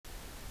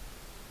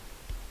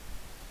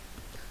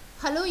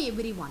Hello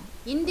everyone.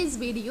 In this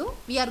video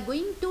we are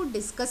going to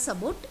discuss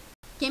about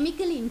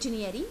Chemical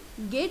Engineering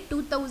GATE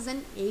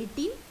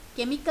 2018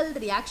 Chemical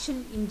Reaction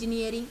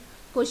Engineering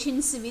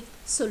questions with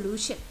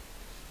solution.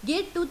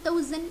 GATE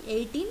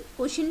 2018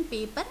 question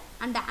paper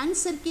and the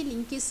answer key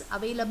link is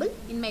available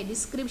in my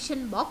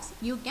description box.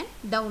 You can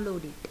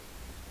download it.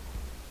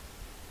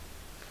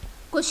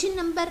 Question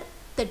number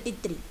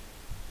 33.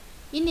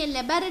 In a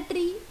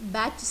laboratory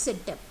batch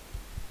setup,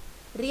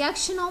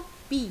 reaction of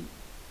P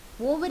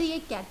over a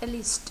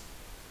catalyst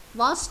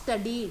was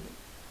studied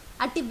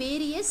at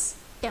various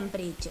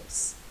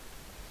temperatures.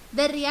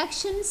 The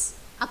reactions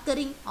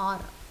occurring are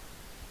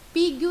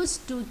P gives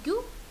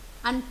 2Q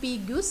and P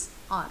gives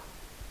R.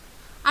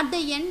 At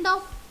the end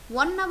of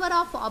 1 hour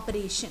of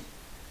operation,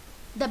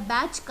 the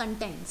batch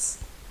contains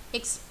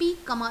Xp,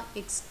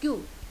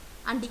 Xq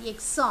and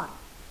Xr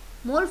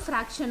mole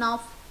fraction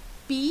of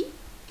P,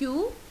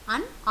 Q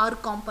and R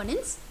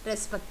components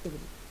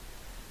respectively.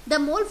 The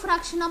mole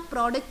fraction of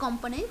product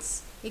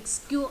components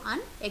Xq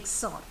and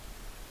Xr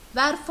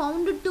were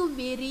found to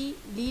vary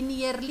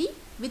linearly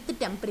with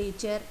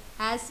temperature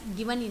as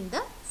given in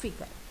the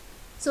figure.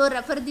 So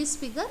refer this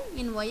figure.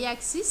 In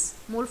y-axis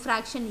mole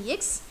fraction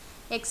X,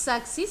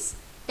 x-axis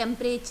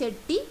temperature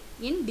T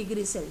in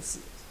degree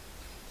Celsius.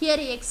 Here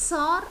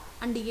Xr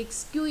and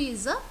Xq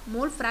is a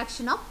mole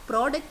fraction of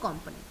product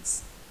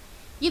components.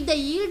 If the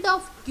yield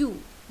of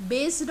Q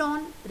based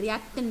on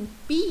reactant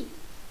P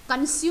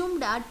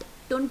consumed at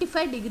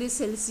 25 degrees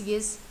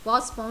Celsius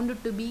was found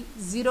to be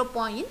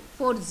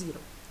 0.40.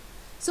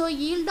 So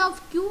yield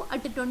of Q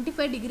at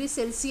 25 degrees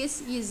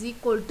Celsius is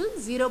equal to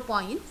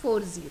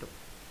 0.40.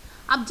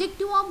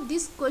 Objective of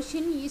this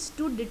question is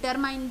to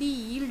determine the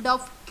yield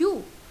of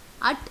Q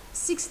at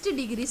 60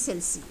 degrees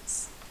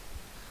Celsius.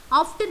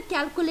 After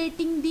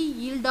calculating the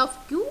yield of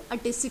Q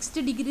at a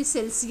 60 degrees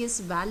Celsius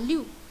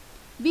value,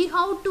 we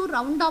have to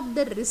round off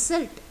the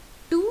result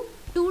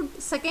to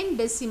second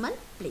decimal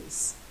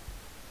place.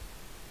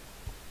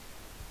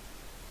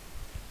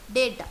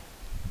 Data.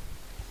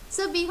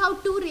 So we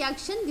have two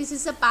reactions. This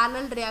is a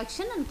parallel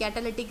reaction and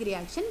catalytic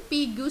reaction.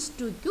 P gives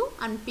 2Q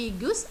and P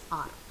gives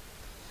R.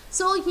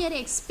 So here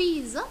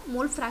Xp is a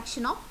mole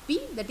fraction of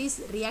P, that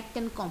is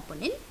reactant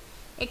component.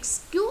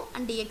 Xq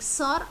and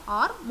Xr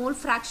are mole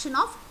fraction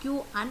of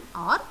Q and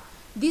R.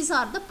 These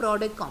are the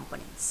product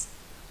components.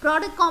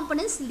 Product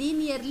components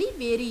linearly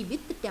vary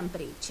with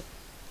temperature.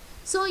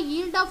 So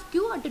yield of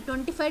Q at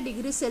 25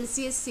 degrees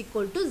Celsius is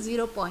equal to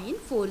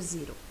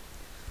 0.40.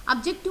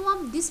 Objective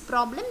of this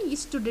problem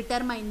is to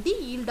determine the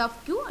yield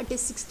of Q at a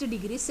 60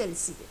 degrees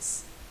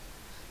Celsius.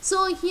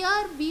 So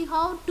here we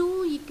have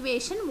two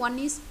equations. One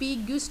is P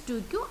gives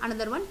 2Q,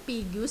 another one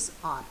P gives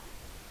R.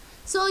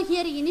 So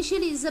here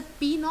initially is a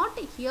P naught,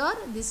 here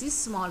this is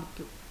small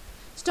q.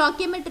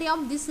 Stoichiometry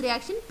of this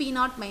reaction P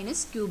naught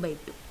minus Q by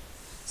 2.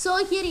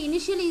 So here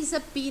initially is a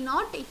P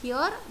naught,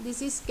 here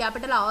this is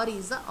capital R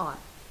is a R.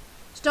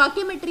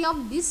 Stoichiometry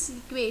of this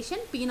equation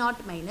P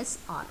naught minus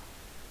R.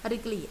 Are you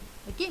clear?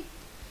 Okay.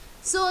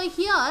 So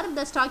here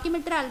the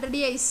stoichiometry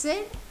already I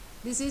said,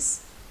 this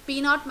is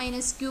P naught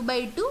minus Q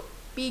by 2,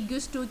 P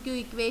gives 2Q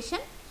equation,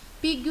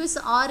 P gives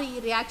R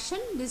reaction,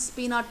 this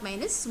P naught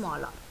minus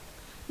small r.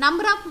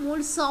 Number of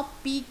moles of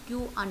P,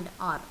 Q and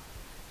R.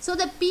 So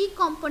the P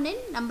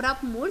component number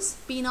of moles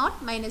P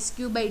naught minus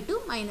Q by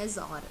 2 minus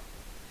R.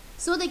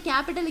 So the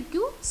capital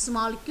Q,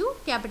 small q,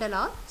 capital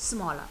R,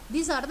 small r.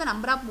 These are the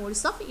number of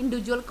moles of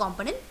individual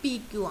component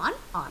P, Q and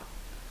R.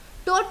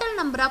 Total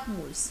number of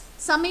moles,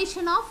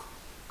 summation of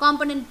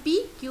component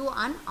P, Q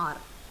and R.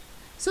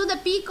 So the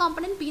P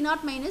component P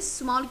naught minus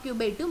small q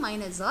by 2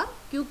 minus R,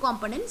 Q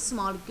component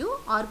small q,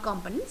 R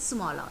component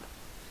small r.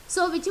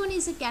 So which one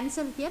is a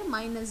cancel here?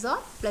 Minus R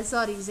plus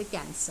R is a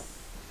cancel.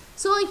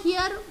 So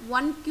here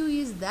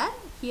 1Q is there,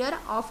 here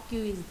half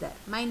Q is there,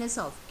 minus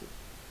half Q.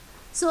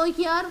 So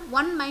here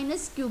 1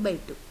 minus Q by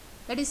 2,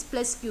 that is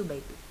plus Q by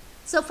 2.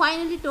 So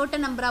finally total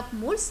number of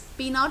moles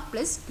P naught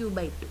plus Q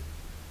by 2.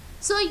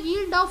 So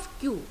yield of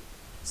Q.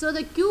 So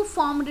the Q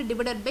formed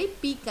divided by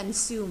P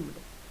consumed.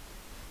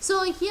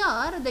 So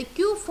here the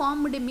Q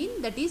formed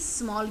mean that is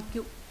small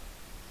q.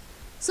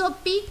 So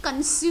P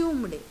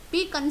consumed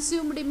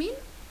mean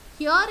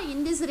here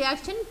in this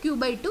reaction Q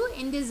by 2,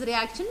 in this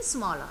reaction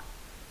small r.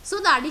 So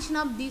the addition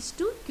of these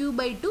two Q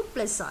by 2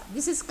 plus R.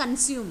 This is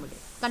consumed,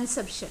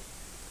 consumption.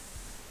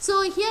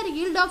 So here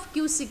yield of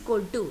Q is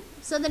equal to,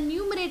 so the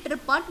numerator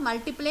part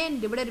multiply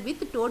and divided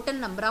with total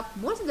number of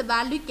moles, the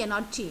value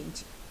cannot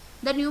change.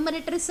 The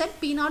numerator said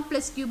P naught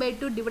plus Q by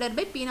 2 divided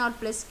by P naught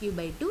plus Q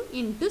by 2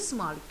 into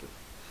small q.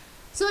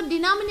 So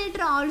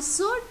denominator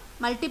also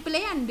multiply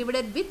and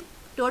divided with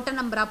total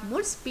number of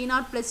moles P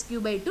naught plus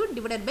Q by 2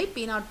 divided by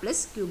P naught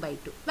plus Q by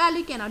 2.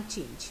 Value cannot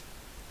change.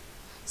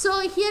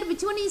 So here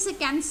which one is a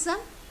cancel?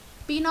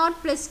 P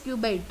naught plus Q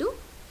by 2.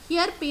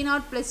 Here P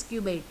naught plus Q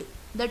by 2.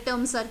 The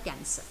terms are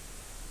cancelled.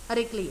 Are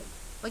you clear?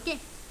 Okay.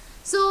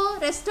 So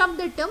rest of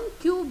the term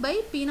Q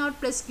by P naught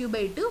plus Q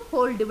by 2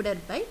 whole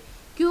divided by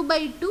Q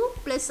by 2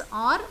 plus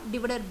R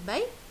divided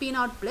by P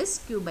naught plus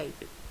Q by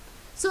 2.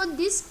 So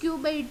this q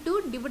by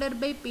 2 divided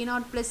by p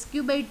naught plus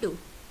q by 2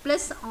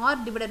 plus r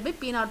divided by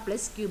p naught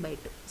plus q by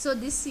 2. So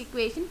this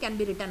equation can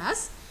be written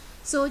as,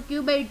 so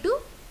q by 2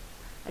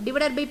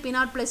 divided by p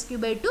naught plus q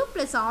by 2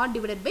 plus r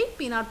divided by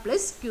p naught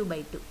plus q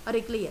by 2. Are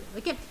you clear?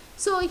 Okay.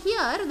 So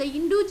here the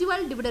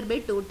individual divided by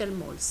total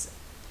moles.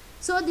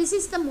 So this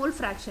is the mole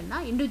fraction,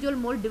 individual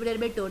mole divided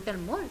by total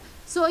mole.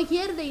 So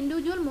here the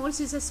individual moles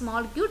is a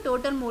small q,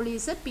 total mole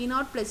is a p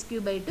naught plus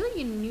q by 2.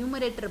 In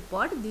numerator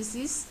part, this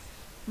is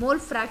mole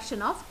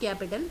fraction of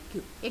capital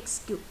Q,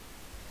 xq.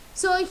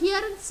 So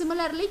here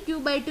similarly q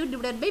by 2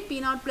 divided by p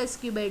naught plus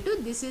q by 2,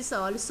 this is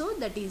also,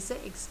 that is a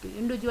xq,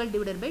 individual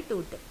divided by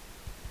total.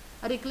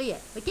 Are you clear?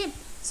 Okay.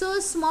 So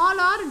small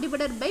r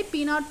divided by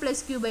p naught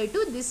plus q by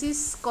 2, this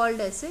is called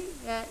as a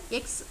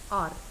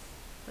xr.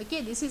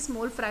 Okay, this is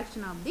mole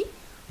fraction of the,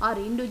 or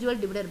individual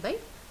divided by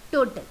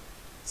total.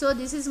 So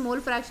this is mole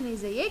fraction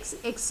is a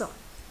xr.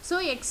 So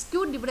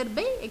xq divided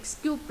by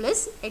xq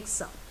plus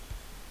xr.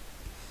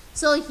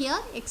 So here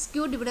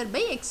xq divided by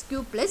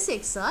xq plus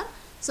xr.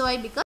 So why?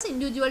 Because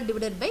individual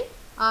divided by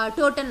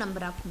total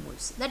number of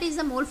moles. That is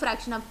the mole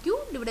fraction of q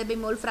divided by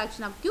mole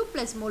fraction of q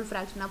plus mole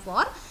fraction of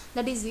r,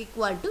 that is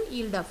equal to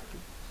yield of q.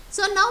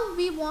 So now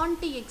we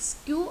want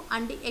xq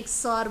and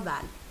xr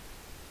value.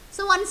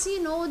 So once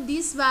you know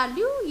this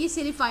value,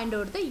 easily find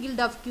out the yield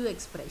of q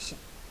expression.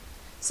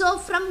 So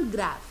from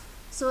graph,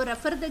 so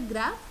refer the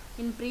graph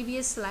in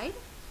previous slide.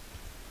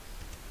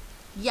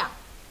 Yeah.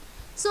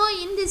 So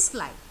in this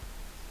slide,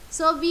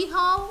 so we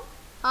have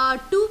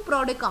two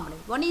product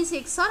components. One is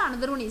xr,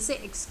 another one is a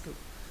xq.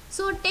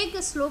 So take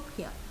a slope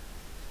here.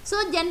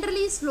 So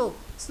generally slope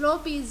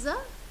is a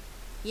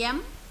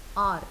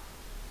mr.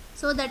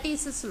 So that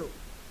is a slope.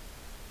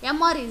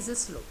 Mr is a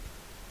slope.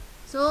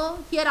 So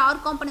here r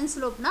component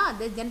slope,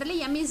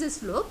 generally m is a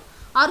slope.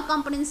 R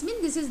components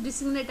mean this is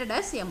designated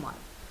as mr.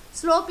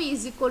 Slope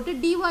is equal to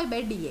dy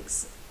by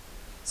dx.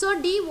 So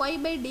dy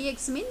by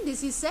dx mean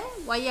this is a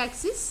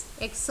y-axis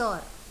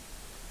xr.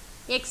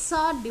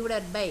 xr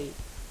divided by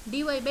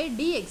dy by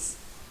dx.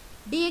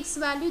 Dx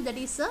value, that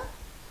is a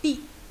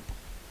T,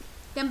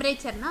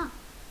 temperature na.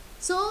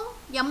 So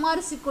mr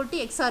is equal to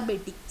xr by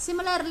T.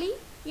 Similarly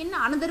in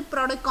another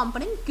product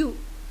component q.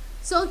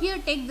 So here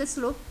take the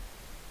slope.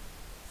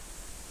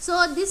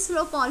 So this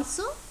slope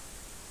also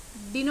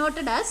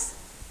denoted as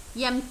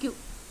mq.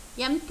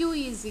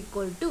 mq is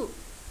equal to,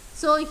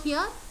 so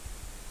here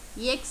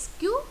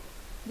xq,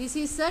 this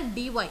is a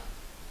dy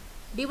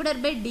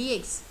divided by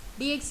dx.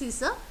 dx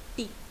is a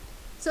T.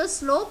 So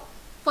slope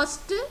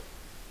first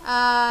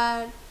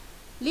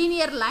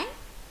linear line.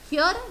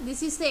 Here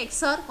this is the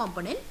xr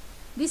component.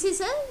 This is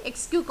a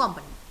xq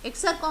component.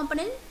 xr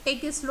component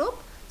take a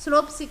slope.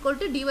 Slope is equal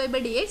to dy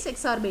by dx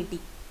xr by T.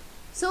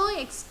 So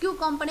xq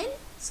component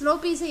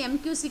slope is a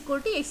mq is equal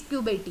to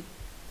xq by T.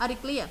 Are you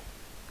clear?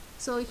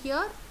 So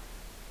here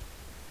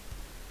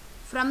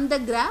from the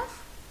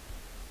graph,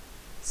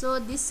 so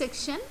this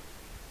section,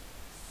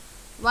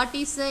 what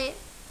is the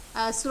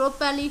slope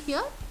value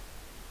here?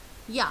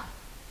 Yeah.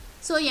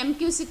 So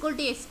mq is equal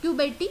to xq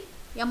by T,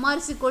 mr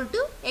is equal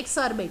to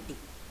xr by T.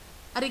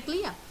 Are you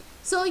clear?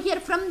 So here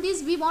from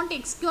this we want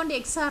xq and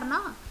xr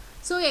na.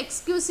 So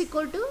xq is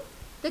equal to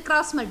the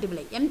cross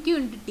multiply mq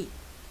into T.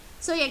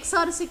 So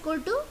xr is equal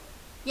to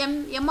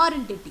mr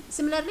into T.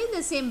 Similarly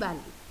the same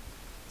value.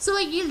 So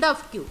yield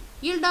of q.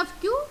 Yield of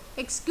q,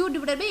 xq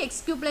divided by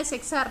xq plus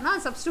xr na.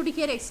 Substitute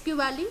here xq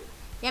value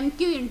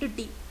mq into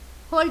T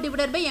whole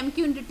divided by mq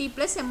into T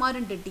plus mr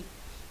into T.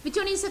 Which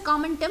one is a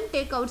common term?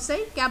 Take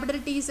outside. Capital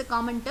T is a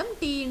common term.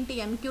 T into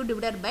mq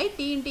divided by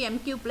T into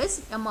mq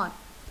plus mr.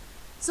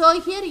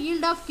 So here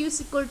yield of q is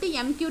equal to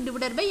mq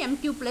divided by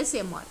mq plus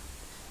mr.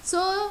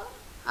 So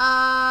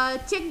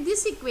check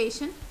this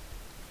equation.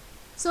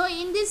 So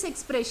in this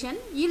expression,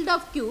 yield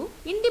of q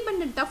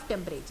independent of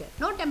temperature.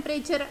 No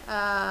temperature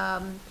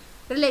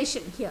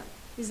relation here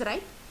is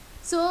right.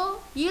 So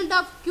yield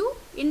of q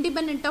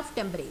independent of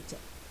temperature.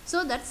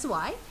 So that's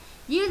why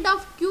yield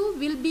of q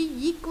will be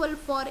equal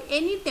for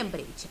any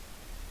temperature.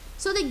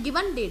 So the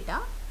given data,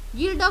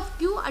 yield of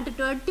q at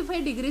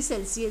 25 degrees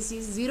Celsius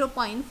is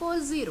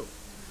 0.40.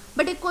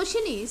 But a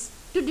question is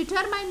to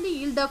determine the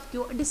yield of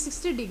q at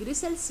 60 degrees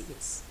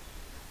Celsius.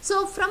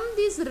 So from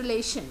this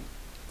relation,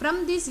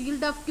 from this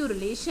yield of q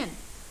relation,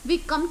 we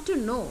come to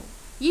know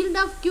yield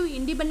of q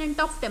independent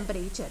of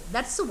temperature.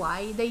 That's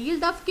why the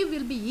yield of q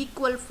will be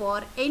equal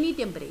for any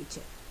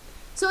temperature.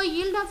 So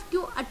yield of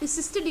q at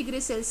 60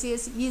 degrees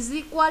Celsius is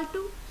equal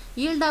to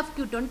yield of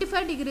q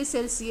 25 degrees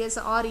Celsius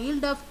or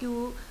yield of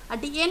q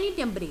at any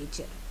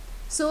temperature.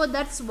 So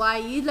that's why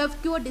yield of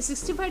q at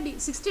 60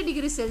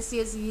 degrees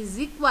Celsius is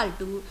equal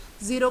to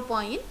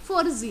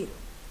 0.40.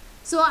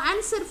 So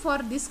answer for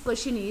this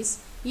question is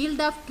yield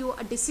of q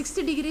at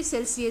 60 degrees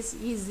Celsius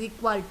is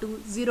equal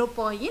to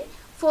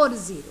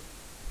 0.40.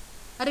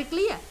 Are you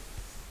clear?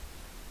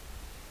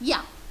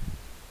 Yeah.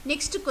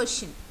 Next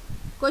question.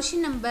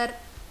 Question number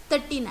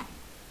 39.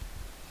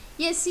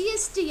 A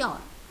CSTR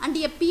and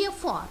a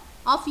PFR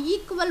of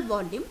equal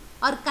volume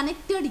are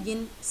connected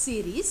in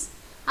series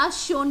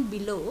as shown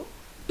below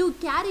to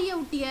carry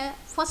out a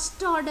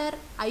first order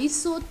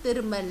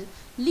isothermal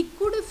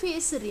liquid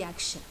phase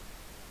reaction.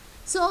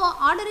 So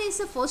order is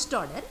a first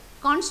order,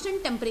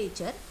 constant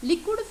temperature,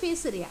 liquid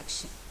phase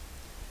reaction.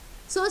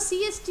 So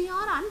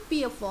CSTR and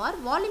PFR,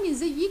 volume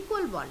is a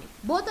equal volume.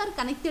 Both are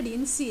connected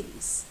in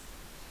series.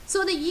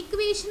 So the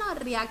equation or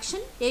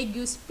reaction A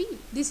gives P.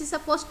 This is a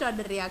first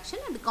order reaction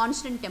at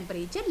constant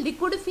temperature,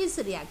 liquid phase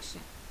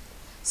reaction.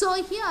 So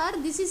here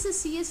this is a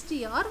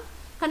CSTR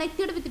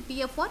connected with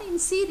PFR in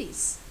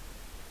series.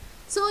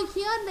 So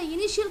here the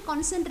initial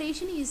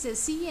concentration is a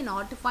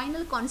CA0,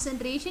 final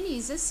concentration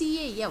is a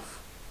CAF.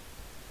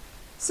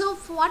 So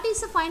what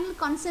is the final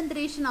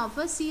concentration of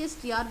a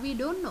CSTR? We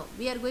don't know.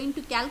 We are going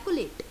to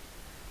calculate.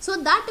 So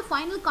that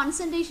final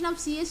concentration of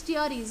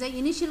CSTR is the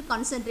initial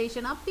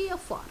concentration of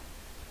PFR.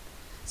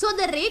 So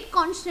the rate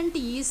constant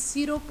is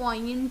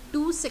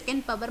 0.2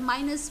 second power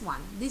minus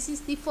 1. This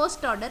is the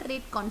first order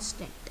rate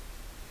constant.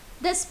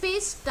 The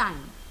space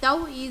time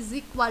tau is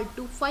equal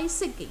to 5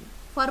 seconds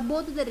for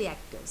both the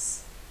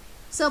reactors.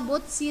 So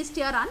both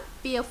CSTR and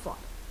PFR.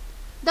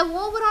 The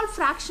overall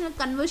fractional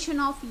conversion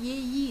of A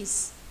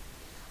is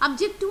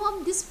objective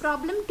of this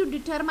problem to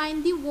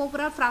determine the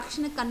overall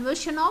fractional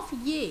conversion of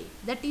A,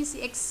 that is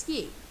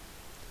XA.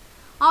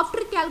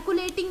 After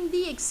calculating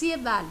the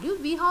XA value,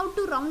 we have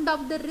to round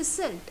up the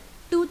result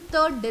to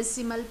third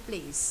decimal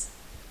place.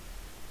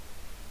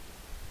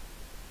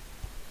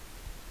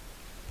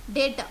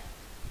 Data.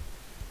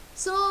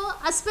 So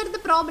as per the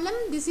problem,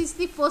 this is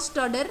the first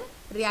order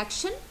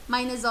reaction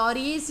minus RA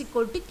is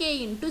equal to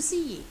K into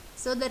CA.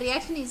 So the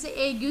reaction is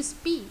A gives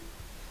P.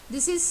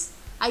 This is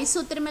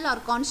isothermal or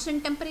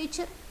constant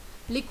temperature,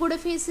 liquid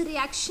phase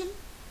reaction.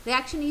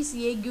 Reaction is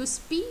A gives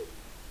P.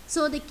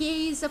 So the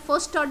K is a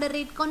first order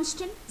rate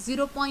constant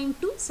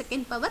 0.2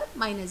 second power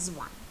minus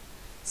 1.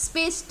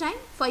 Space time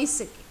 5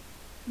 seconds.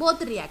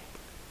 Both react.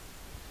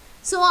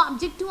 So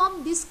objective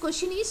of this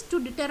question is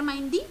to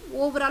determine the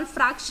overall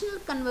fractional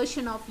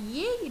conversion of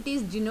A. It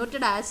is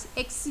denoted as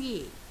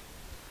XA.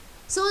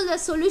 So the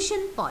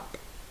solution part.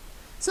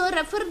 So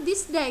refer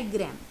this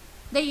diagram.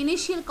 The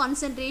initial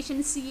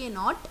concentration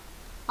CA0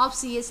 of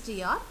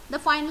CSTR. The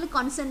final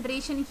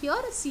concentration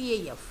here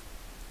CAF.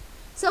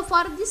 So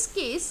for this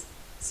case,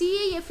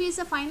 CAF is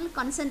a final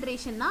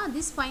concentration.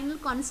 This final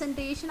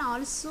concentration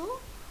also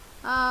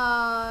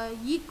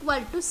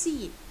equal to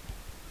CA.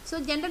 So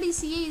generally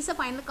CA is a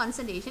final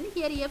concentration.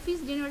 Here F is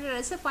denoted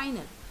as a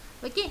final.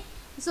 Okay.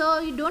 So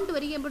you don't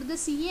worry about the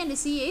CA and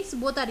CAs,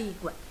 both are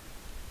equal.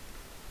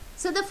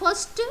 So the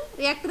first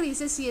reactor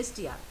is a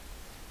CSTR.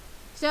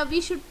 So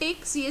we should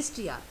take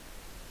CSTR.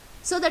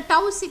 So the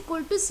tau is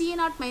equal to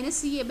CA0 minus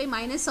CA by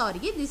minus RA.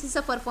 This is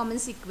a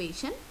performance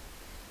equation.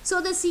 So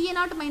the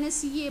CA0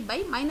 minus CA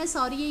by minus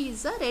RA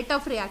is the rate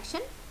of reaction.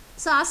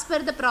 So as per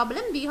the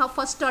problem, we have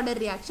first order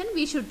reaction.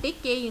 We should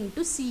take K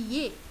into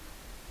CA.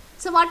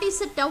 So what is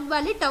the tau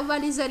value? Tau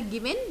values are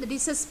given. That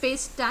is a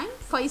space time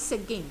 5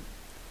 seconds.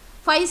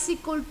 5 is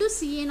equal to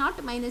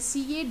CA0 minus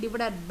CA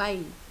divided by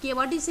K.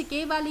 What is the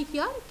K value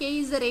here? K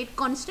is the rate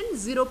constant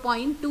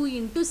 0.2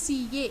 into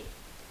CA.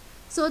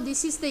 So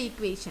this is the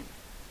equation.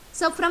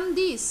 So from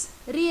this,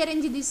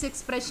 rearrange this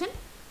expression.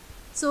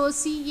 So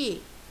CA.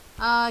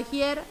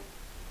 Here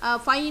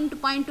 5 into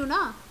 0.2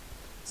 na.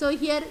 So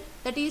here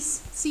that is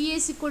CA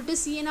is equal to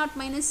CA0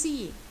 minus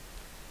CA.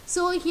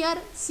 So here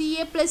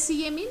CA plus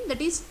CA mean that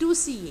is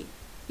 2CA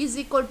is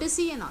equal to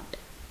CA0.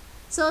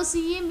 So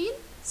CA mean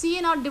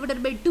CA0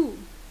 divided by 2,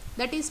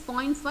 that is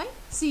 0.5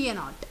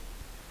 CA0.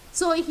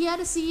 So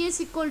here CA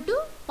is equal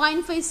to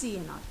 0.5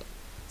 CA0.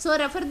 So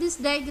refer this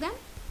diagram.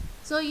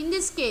 So in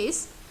this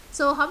case,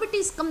 so how it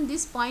is come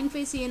this 0.5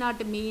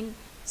 CA0 mean?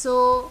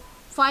 So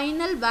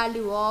final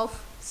value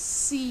of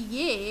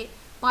CA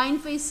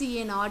 0.5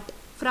 CA0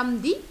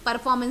 from the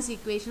performance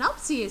equation of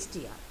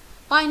CSTR.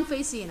 0.5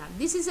 CA0.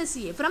 This is a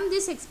CA. From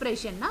this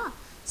expression,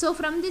 so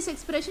from this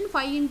expression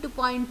 5 into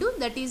 0.2,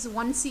 that is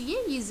 1 CA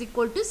is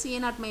equal to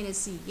CA0 minus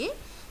CA.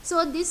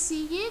 So this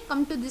CA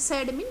come to this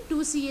side mean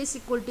 2 CA is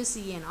equal to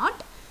CA0.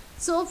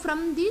 So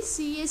from this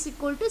CA is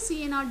equal to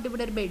CA0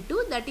 divided by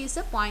 2, that is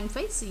a 0.5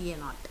 CA0.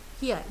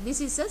 Here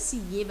this is a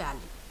CA value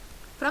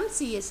from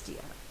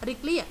CSTR. Very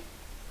clear?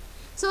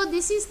 So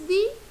this is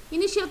the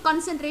initial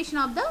concentration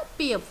of the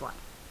PFR.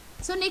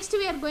 So next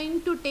we are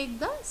going to take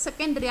the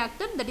second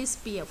reactor, that is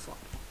PFR.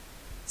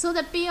 So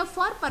the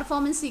PFR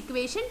performance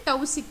equation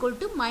tau is equal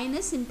to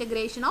minus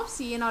integration of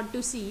CA0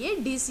 to CA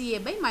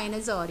dCA by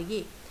minus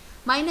RA.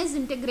 Minus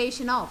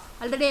integration of,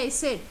 already I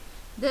said,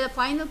 the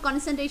final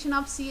concentration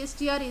of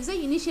CSTR is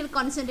the initial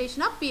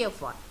concentration of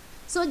PFR.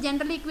 So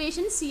general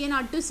equation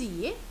CA0 to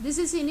CA. This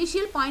is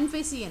initial 0.5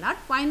 CA0.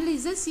 Final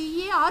is a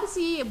CA or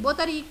CA, both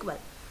are equal.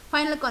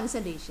 Final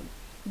concentration.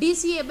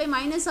 dCA by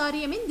minus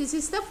RA mean this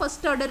is the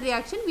first order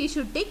reaction. We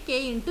should take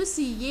K into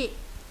CA.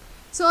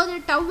 So the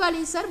tau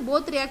values are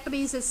both reactor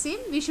is the same.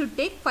 We should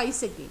take 5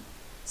 seconds.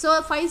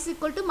 So 5 is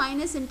equal to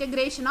minus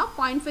integration of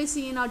 0.5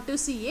 CA0 to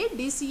CA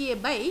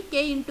dCA by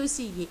K into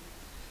CA.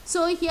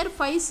 So here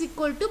 5 is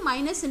equal to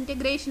minus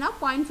integration of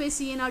 0.5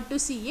 CA0 to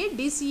CA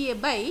dCA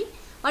by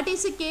What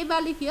is the K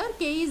value here?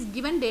 K is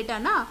given data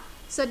na.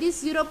 So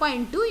this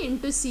 0.2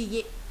 into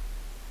CA.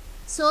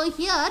 So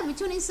here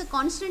which one is a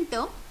constant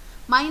term?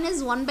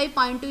 Minus 1 by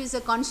 0.2 is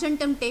a constant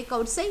term, take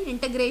outside,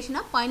 integration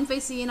of 0.5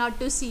 CA0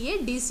 to CA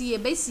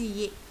dCA by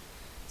CA.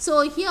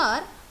 So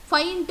here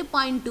 5 into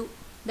 0.2,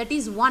 that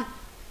is 1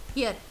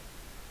 here,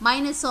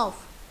 minus of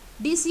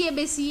dCA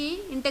by CA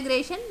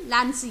integration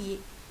ln CA.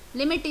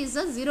 Limit is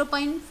a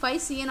 0.5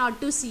 CA0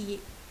 to CA.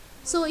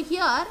 So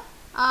here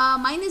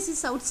minus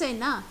is outside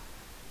na.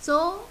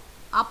 So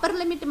upper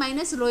limit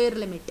minus lower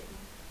limit.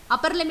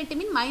 Upper limit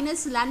means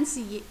minus ln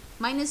CA,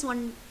 minus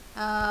 1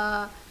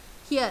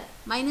 here,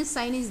 minus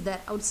sign is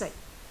there outside.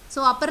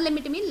 So upper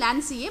limit means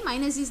ln CA,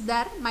 minus is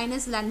there,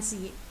 minus ln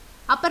CA.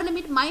 Upper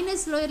limit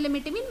minus lower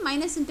limit means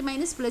minus into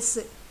minus plus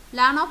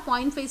ln of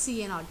 0.5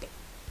 CA0.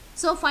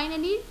 So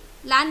finally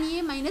ln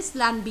A minus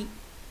ln B,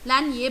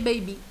 ln A by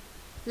B,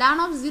 ln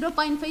of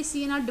 0.5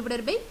 CA0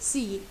 divided by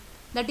CA,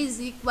 that is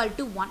equal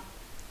to 1.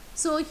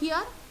 So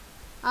here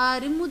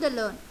remove the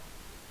ln.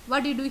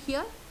 What do you do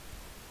here?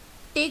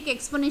 Take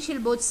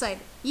exponential both side.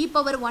 E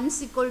power 1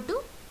 is equal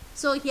to,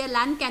 so here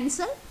ln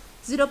cancel,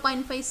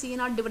 0.5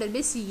 CA0 divided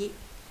by CA.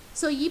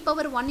 So e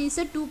power 1 is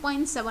a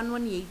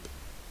 2.718.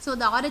 So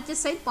the RHS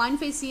side 0.5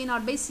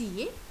 CA0 by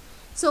CA.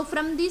 So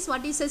from this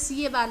what is a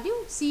CA value?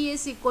 CA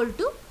is equal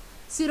to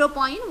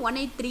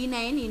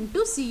 0.1839 into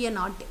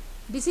CA0.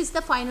 This is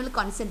the final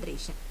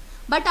concentration.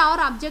 But our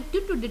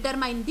objective to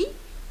determine the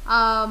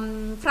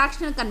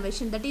fractional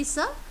conversion, that is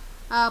a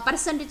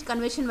percentage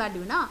conversion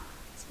value na.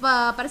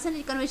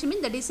 Percentage conversion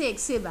means that is a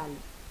XA value.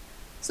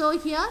 So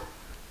here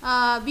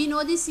we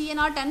know the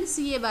CA0 and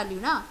CA value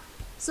na.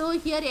 So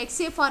here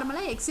XA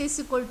formula, XA is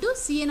equal to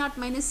CA0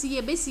 minus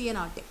CA by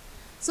CA0.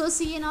 So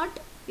CA0,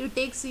 you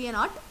take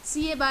CA0,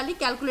 CA value,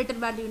 calculator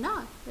value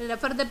na,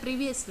 refer the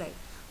previous slide,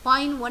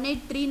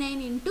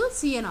 0.1839 into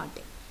CA0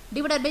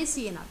 divided by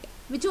CA0.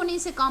 Which one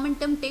is a common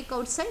term, take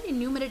outside, in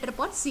numerator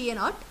part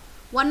CA0,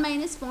 1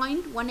 minus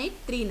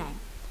 0.1839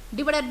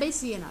 divided by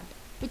CA0.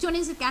 Which one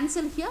is a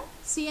cancel here?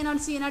 CA0,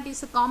 CA0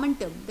 is a common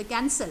term, the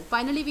cancel.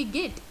 Finally we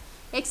get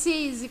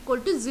XA is equal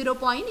to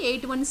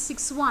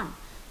 0.8161.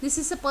 This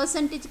is a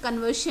percentage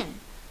conversion.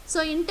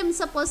 So in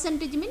terms of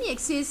percentage mean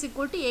XA is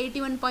equal to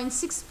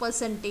 81.6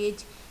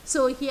 percentage.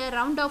 So here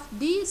round off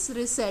this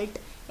result,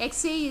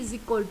 XA is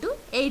equal to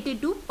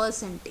 82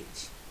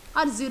 percentage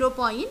or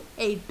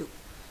 0.82.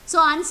 So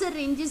answer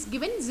range is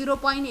given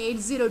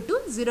 0.80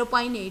 to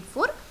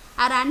 0.84.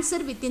 Our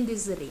answer within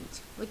this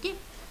range. Okay.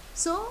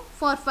 So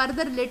for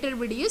further related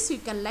videos, you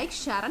can like,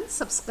 share and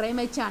subscribe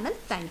my channel.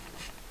 Thank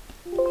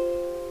you.